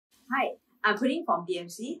Hi, I'm Pudding from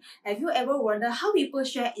BMC. Have you ever wondered how people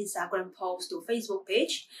share Instagram posts to Facebook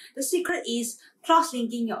page? The secret is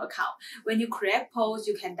cross-linking your account. When you create posts,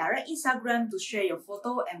 you can direct Instagram to share your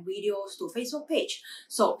photo and videos to Facebook page.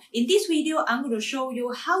 So in this video, I'm going to show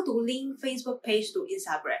you how to link Facebook page to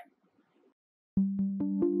Instagram.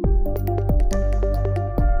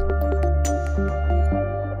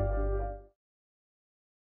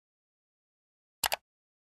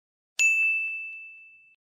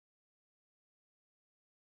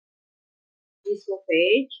 Facebook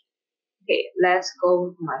page. Okay, let's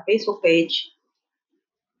go to my Facebook page.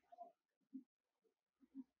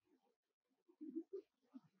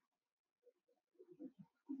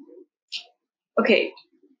 Okay,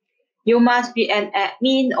 you must be an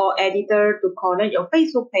admin or editor to connect your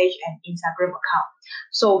Facebook page and Instagram account.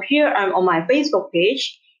 So here I'm on my Facebook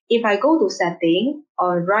page. If I go to setting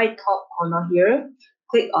on right top corner here,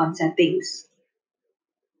 click on settings.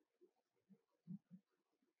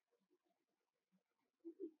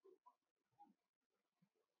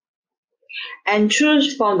 And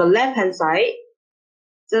choose from the left hand side,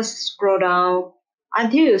 just scroll down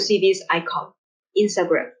until you see this icon,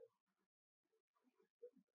 Instagram.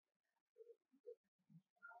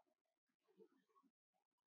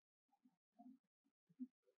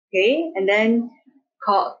 Okay, and then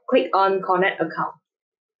click on connect account.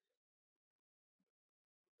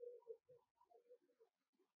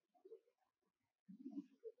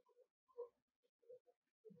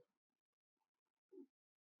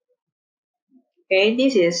 Okay,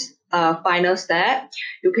 this is a final step.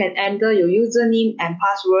 You can enter your username and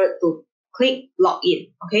password to click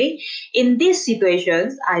login. Okay, in these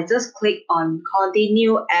situations, I just click on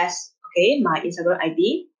continue as my Instagram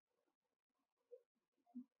ID.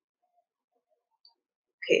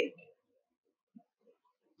 Okay.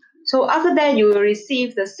 So after that, you will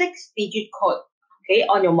receive the 6-digit code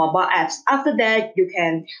on your mobile apps. After that, you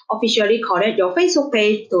can officially connect your Facebook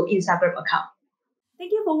page to Instagram account.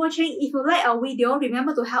 Thank you for watching. If you like our video,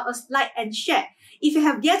 remember to help us like and share. If you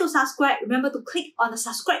have yet to subscribe, remember to click on the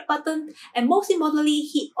subscribe button and most importantly,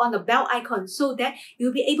 hit on the bell icon so that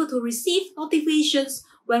you'll be able to receive notifications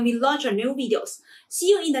when we launch our new videos. See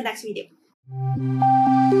you in the next video.